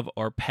out of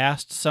or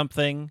past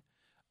something?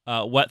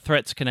 What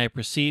threats can I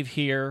perceive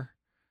here?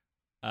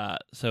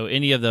 So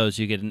any of those,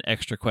 you get an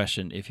extra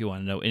question if you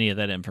want to know any of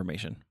that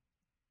information.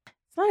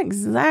 It's not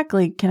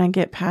exactly can I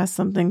get past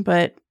something,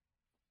 but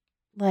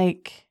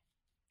like,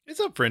 It's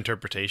up for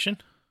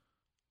interpretation.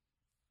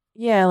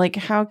 yeah, like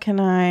how can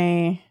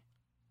I...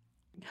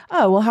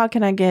 Oh, well, how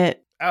can I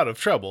get Out of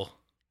trouble.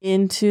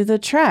 into the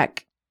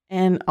track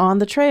and on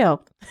the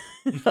trail?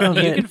 of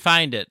You it? can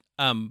find it.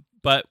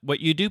 But what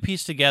you do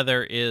piece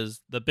together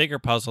is the bigger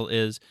puzzle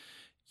is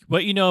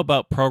what you know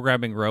about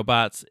programming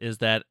robots is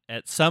that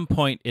at some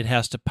point it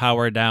has to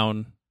power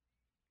down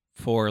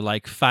for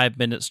like 5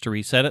 minutes to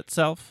reset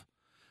itself.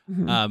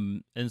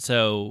 Mhm. And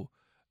so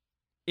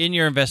in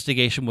your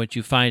investigation, once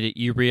you find it,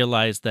 you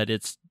realize that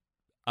it's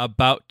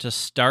about to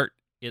start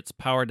its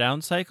power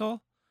down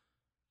cycle.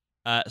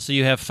 So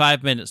you have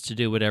 5 minutes to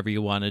do whatever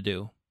you want to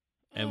do.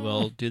 And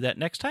we'll do that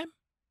next time.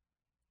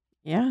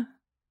 Yeah.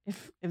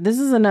 If this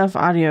is enough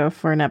audio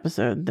for an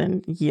episode,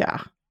 then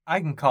yeah. I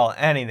can call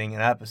anything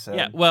an episode.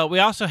 Yeah, well, we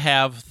also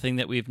have a thing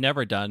that we've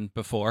never done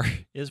before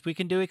is we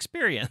can do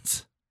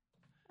experience.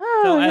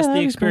 Oh, So yeah, ask the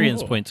that'd be experience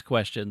cool. points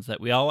questions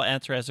that we all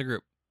answer as a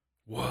group.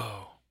 Whoa.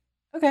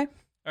 cool. Okay.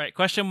 All right,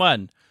 question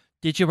 1.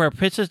 Did you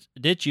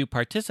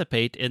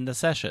participate in the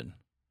session?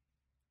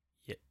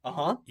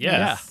 Uh-huh.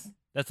 Yeah.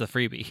 That's a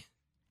freebie.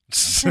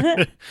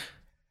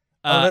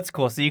 Oh, that's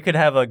cool. So you could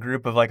have a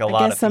group of like a I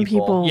lot guess of some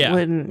people Yeah.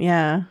 wouldn't.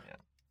 Yeah.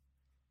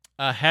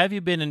 Have you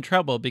been in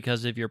trouble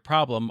because of your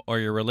problem or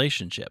your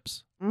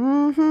relationships?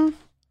 Mm-hmm.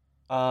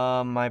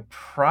 My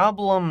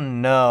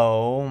problem,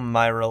 no.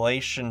 My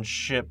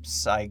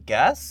relationships, I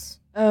guess.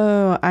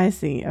 Oh, I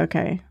see.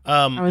 Okay.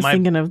 I was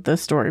thinking of the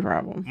story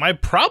problem. My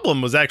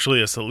problem was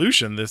actually a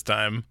solution this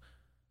time.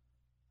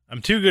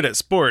 I'm too good at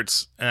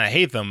sports and I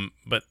hate them,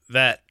 but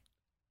that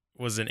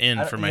was an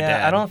in for my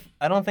dad.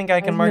 I don't think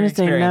I can was mark gonna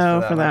say experience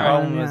no for for that. that My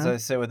one, problem was yeah. I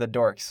sit with the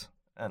dorks,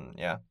 and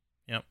yeah.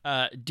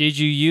 Did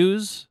you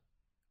use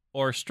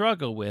or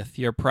struggle with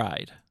your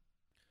pride?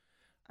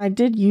 I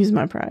did use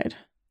my pride.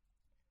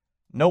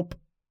 Nope.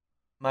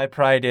 My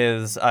pride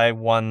is I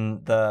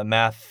won the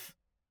math.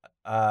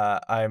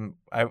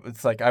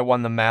 It's like I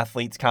won the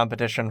mathletes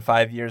competition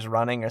 5 years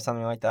running or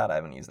something like that. I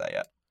haven't used that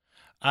yet.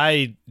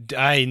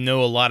 I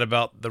know a lot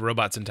about the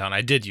robots in town.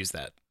 I did use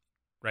that,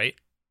 right?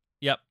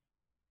 Yep.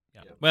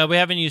 Well, we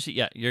haven't used it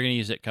yet. You're going to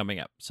use it coming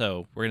up.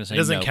 So we're going to say It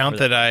doesn't no count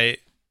for that I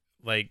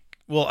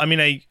well, I mean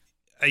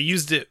I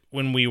used it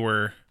when we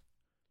were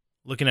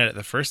looking at it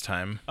the first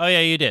time. Oh, yeah,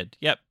 you did.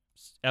 Yep.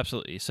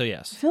 Absolutely. So, I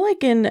yes. feel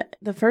like in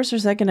the first or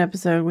second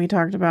episode, we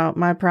talked about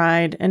my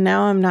pride, and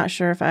now I'm not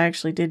sure if I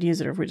actually did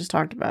use it or if we just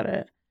talked about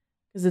it.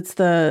 Because it's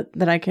that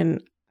I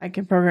can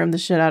program the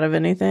shit out of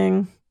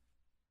anything.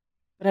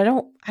 But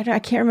I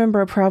can't remember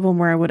a problem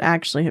where I would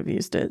actually have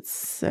used it.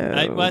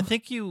 So I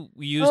think you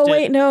used it. Oh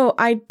wait, no,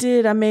 I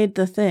did. I made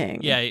the thing.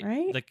 Yeah.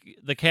 right.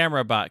 The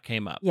camera bot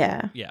came up.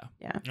 Yeah. Yeah.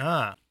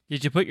 Ah,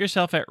 Did you put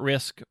yourself at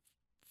risk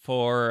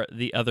for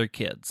the other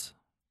kids?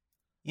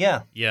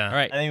 Yeah. yeah. All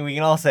right. I think we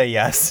can all say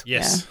yes.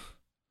 Yes.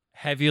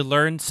 Have you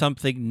learned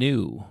something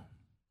new?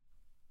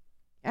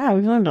 Yeah,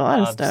 we've learned a lot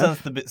of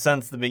stuff.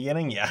 Since the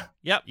beginning, yeah.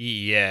 Yep.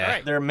 Yeah. All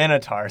right. They're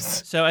minotaurs.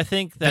 So I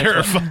think that's There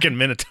are what- fucking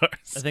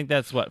minotaurs. I think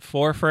that's what,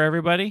 4 for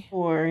everybody?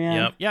 Or yeah.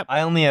 Yep. Yep.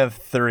 I only have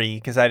 3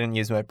 because I didn't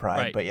use my pride,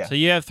 Right. but yeah. So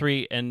you have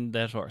 3 and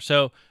that's 4.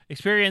 So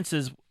experience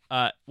is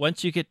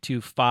once you get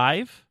to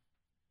 5,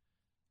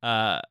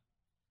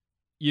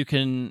 you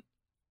can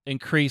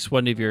increase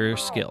one of your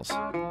skills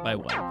by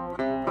 1.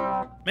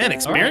 Man,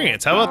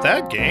 experience. How about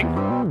that, gang?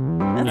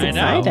 That's I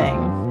know.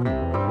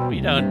 exciting.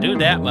 We don't do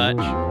that much.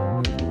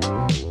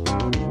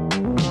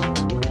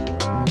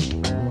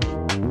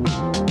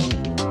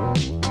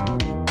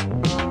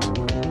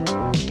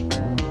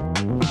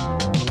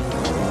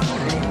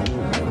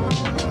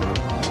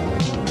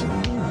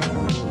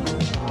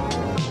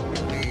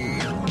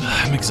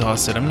 I'm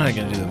exhausted. I'm not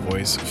going to do the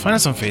voice. Find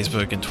us on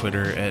Facebook and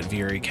Twitter at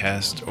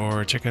VREcast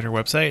or check out our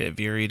website at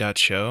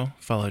VRE.show.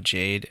 Follow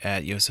Jade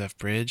at Yosef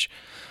Bridge.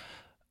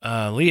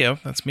 Leo,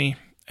 that's me,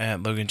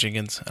 at Logan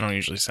Jenkins. I don't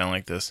usually sound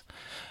like this.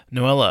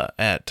 Noella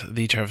at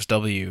The Travis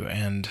W.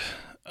 And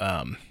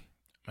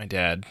my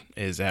dad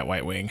is at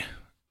White Wing.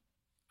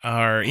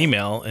 Our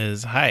email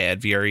is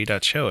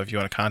hi@VRE.show if you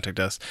want to contact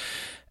us.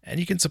 And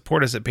you can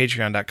support us at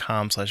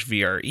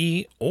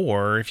patreon.com/VRE,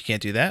 or if you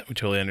can't do that, we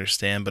totally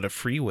understand, but a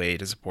free way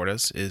to support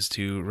us is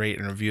to rate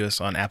and review us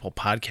on Apple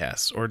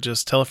Podcasts, or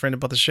just tell a friend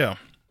about the show.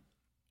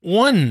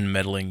 One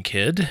meddling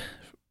kid,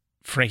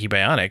 Frankie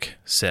Bionic,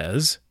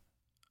 says,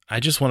 I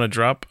just want to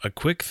drop a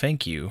quick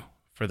thank you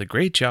for the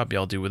great job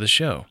y'all do with the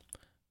show.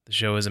 The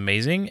show is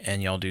amazing,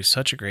 and y'all do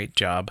such a great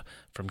job,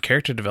 from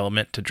character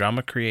development to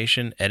drama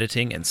creation,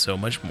 editing, and so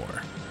much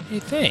more. Hey,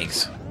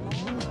 thanks.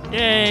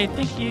 Yay,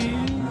 thank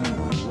you.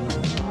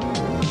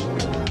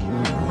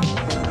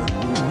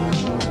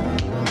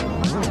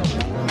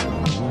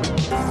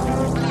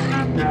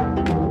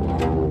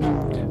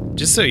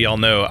 Just so y'all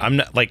know, I'm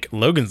not like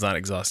Logan's not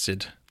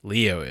exhausted.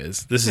 Leo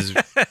is. This is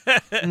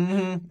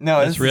Mm-hmm. No,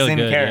 That's this real is in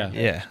good. character.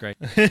 Yeah. Yeah. It's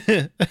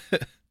great.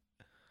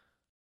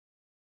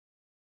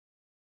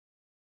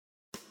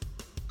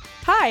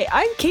 Hi,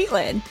 I'm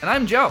Caitlin. And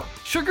I'm Joe.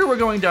 Sugar We're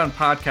Going Down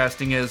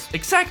Podcasting is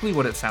exactly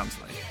what it sounds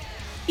like.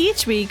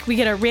 Each week, we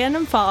get a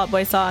random Fall Out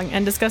Boy song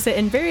and discuss it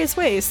in various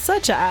ways,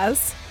 such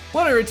as: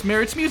 What are its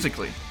merits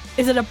musically?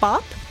 is it a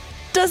bop?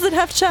 Does it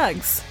have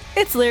chugs?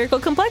 Its lyrical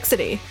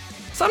complexity.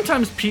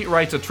 Sometimes Pete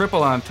writes a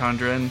triple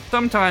entendre, and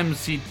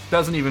sometimes he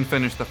doesn't even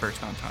finish the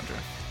first entendre.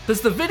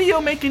 Does the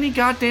video make any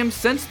goddamn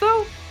sense,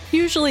 though?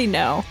 Usually,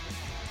 no.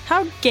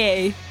 How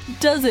gay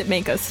does it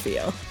make us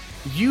feel?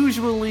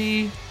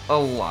 Usually, a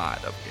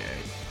lot of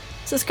gay.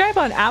 Subscribe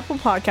on Apple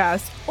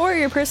Podcasts or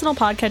your personal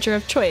podcatcher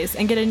of choice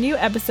and get a new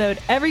episode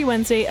every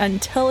Wednesday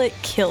until it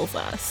kills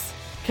us.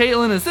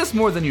 Caitlin, is this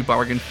more than you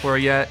bargained for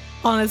yet?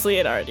 Honestly,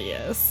 it already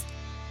is.